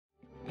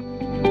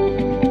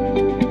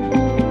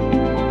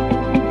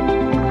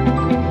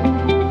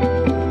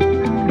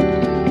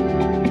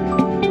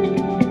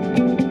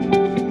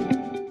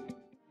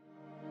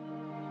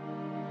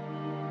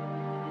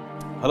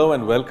Hello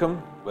and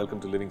welcome.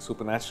 Welcome to Living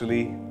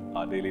Supernaturally,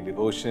 our daily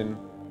devotion,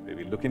 where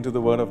we look into the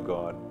Word of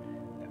God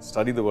and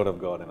study the Word of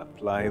God and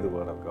apply the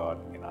Word of God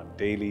in our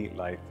daily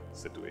life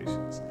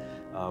situations.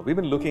 We've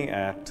been looking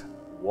at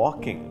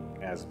walking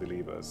as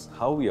believers,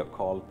 how we are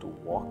called to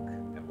walk,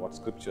 and what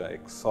Scripture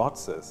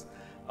exhorts us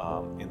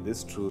in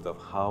this truth of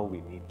how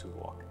we need to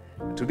walk.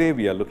 And today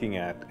we are looking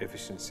at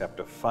Ephesians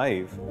chapter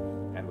 5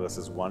 and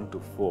verses 1 to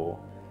 4,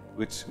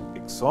 which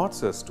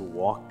exhorts us to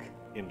walk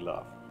in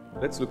love.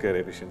 Let's look at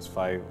Ephesians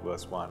 5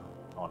 verse 1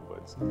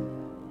 onwards.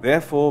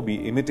 Therefore be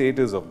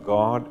imitators of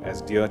God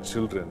as dear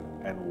children,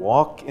 and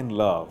walk in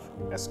love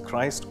as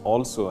Christ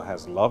also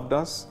has loved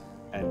us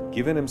and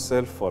given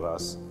himself for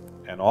us,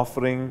 an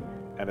offering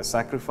and a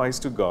sacrifice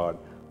to God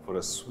for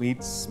a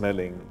sweet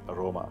smelling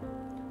aroma.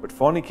 But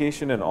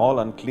fornication and all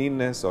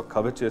uncleanness or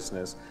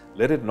covetousness,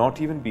 let it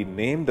not even be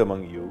named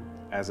among you,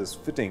 as is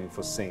fitting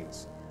for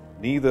saints.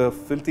 Neither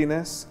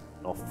filthiness,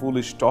 nor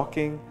foolish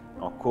talking,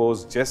 nor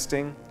coarse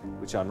jesting,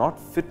 which are not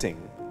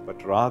fitting,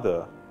 but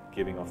rather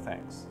giving of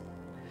thanks.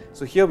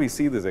 So here we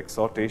see this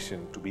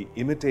exhortation to be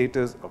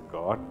imitators of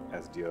God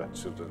as dear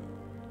children.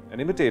 An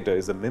imitator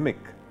is a mimic,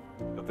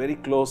 a very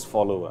close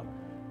follower.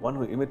 One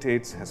who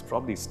imitates has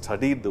probably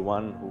studied the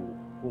one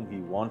whom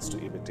he wants to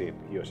imitate,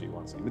 he or she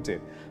wants to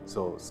imitate.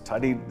 So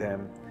studied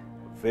them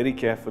very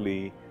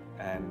carefully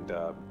and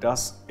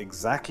does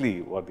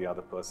exactly what the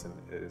other person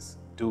is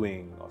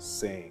doing or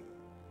saying.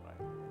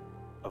 Right?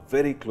 A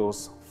very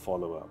close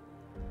follower.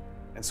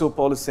 And so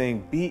Paul is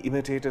saying, be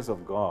imitators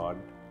of God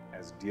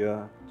as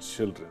dear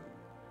children.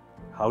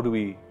 How do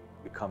we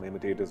become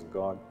imitators of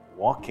God?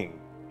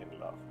 Walking in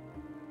love.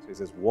 So he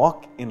says,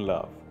 walk in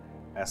love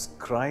as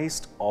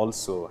Christ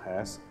also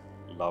has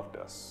loved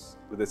us.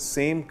 With the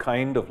same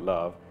kind of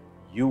love,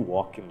 you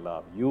walk in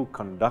love. You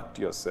conduct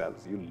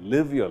yourselves. You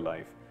live your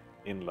life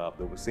in love.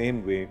 The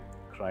same way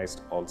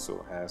Christ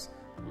also has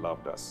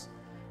loved us.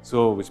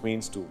 So, which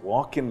means to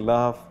walk in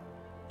love,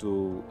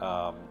 to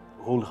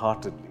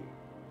wholeheartedly,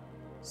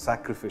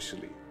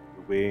 sacrificially,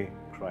 the way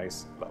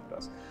Christ loved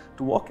us.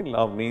 To walk in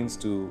love means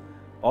to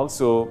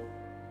also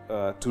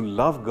to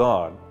love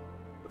God.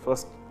 The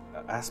first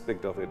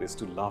aspect of it is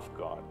to love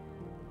God.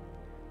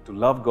 To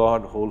love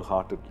God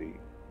wholeheartedly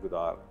with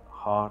our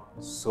heart,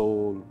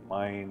 soul,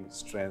 mind,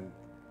 strength,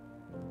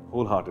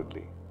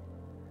 wholeheartedly.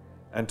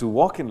 And to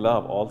walk in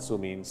love also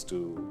means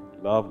to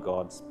love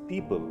God's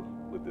people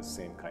with the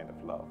same kind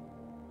of love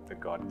that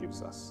God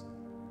gives us.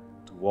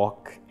 To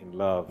walk in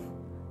love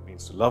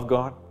means to love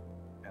God,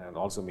 and it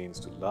also means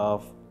to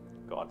love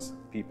God's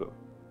people.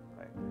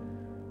 Right?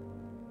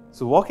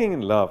 So walking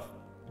in love,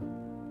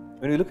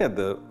 when we look at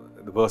the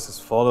verses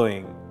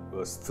following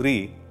verse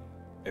 3,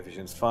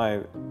 Ephesians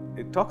 5,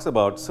 it talks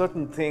about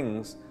certain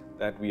things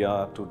that we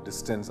are to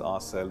distance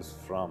ourselves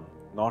from,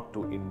 not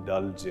to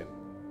indulge in.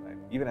 Right?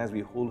 Even as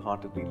we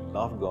wholeheartedly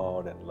love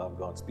God and love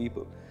God's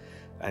people.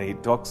 And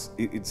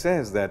it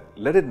says that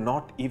let it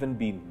not even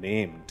be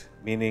named,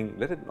 meaning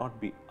let it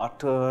not be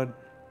uttered,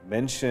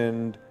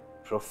 mentioned,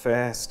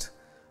 professed,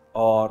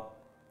 or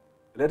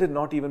let it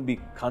not even be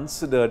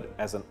considered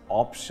as an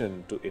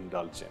option to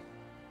indulge in.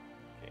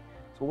 Okay.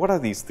 So what are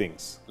these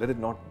things? Let it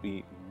not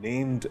be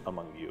named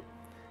among you.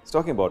 It's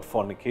talking about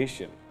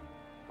fornication,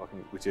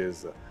 which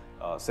is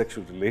a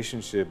sexual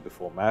relationship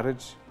before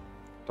marriage,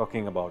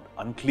 talking about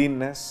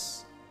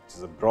uncleanness, which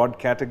is a broad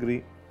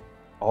category,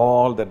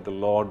 all that the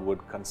Lord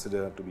would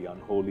consider to be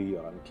unholy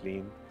or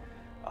unclean.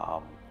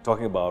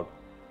 Talking about,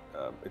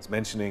 it's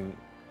mentioning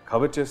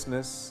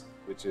covetousness,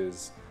 which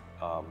is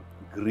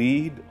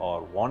greed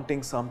or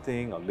wanting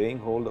something or laying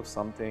hold of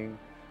something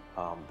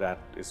that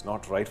is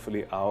not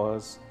rightfully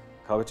ours.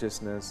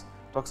 Covetousness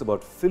talks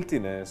about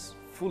filthiness,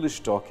 foolish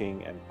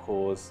talking, and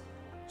coarse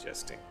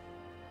jesting.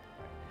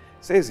 It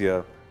says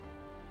here,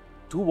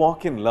 to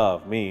walk in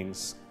love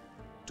means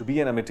to be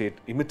an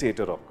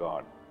imitator of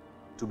God.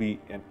 To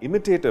be an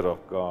imitator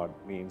of God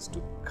means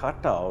to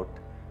cut out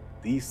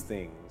these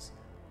things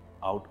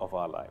out of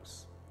our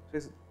lives.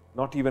 It says,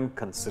 not even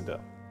consider.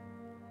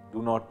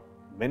 Do not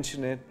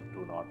mention it.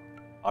 Do not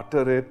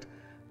utter it.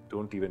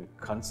 Don't even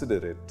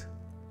consider it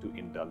to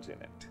indulge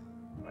in it.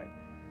 Right?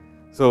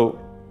 So,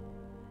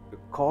 the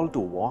call to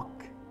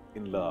walk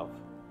in love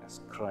as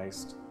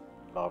Christ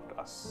loved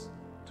us.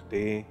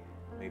 Today,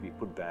 may we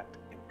put that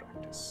in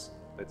practice.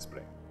 Let's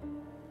pray.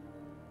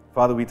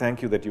 Father, we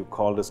thank you that you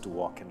called us to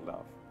walk in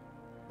love.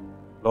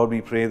 Lord,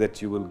 we pray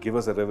that you will give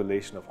us a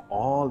revelation of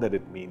all that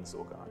it means,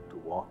 O God, to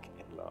walk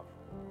in love.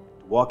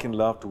 To walk in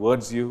love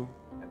towards you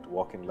and to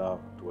walk in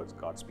love towards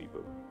God's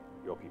people,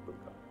 your people,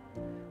 God.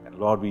 And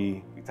Lord,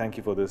 we thank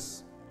you for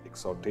this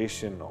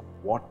exhortation of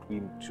what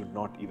we should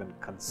not even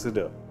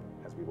consider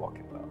as we walk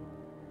in love.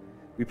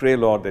 We pray,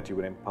 Lord, that you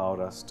would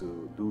empower us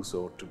to do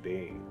so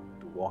today,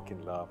 to walk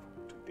in love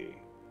today.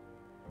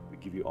 We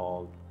give you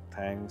all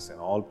thanks and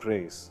all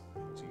praise.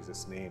 In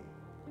Jesus' name,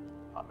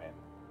 amen.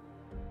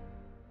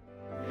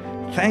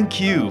 Thank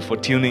you for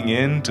tuning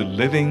in to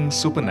Living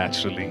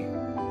Supernaturally.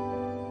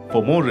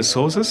 For more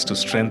resources to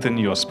strengthen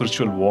your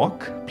spiritual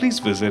walk, please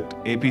visit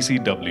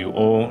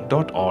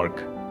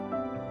apcwo.org.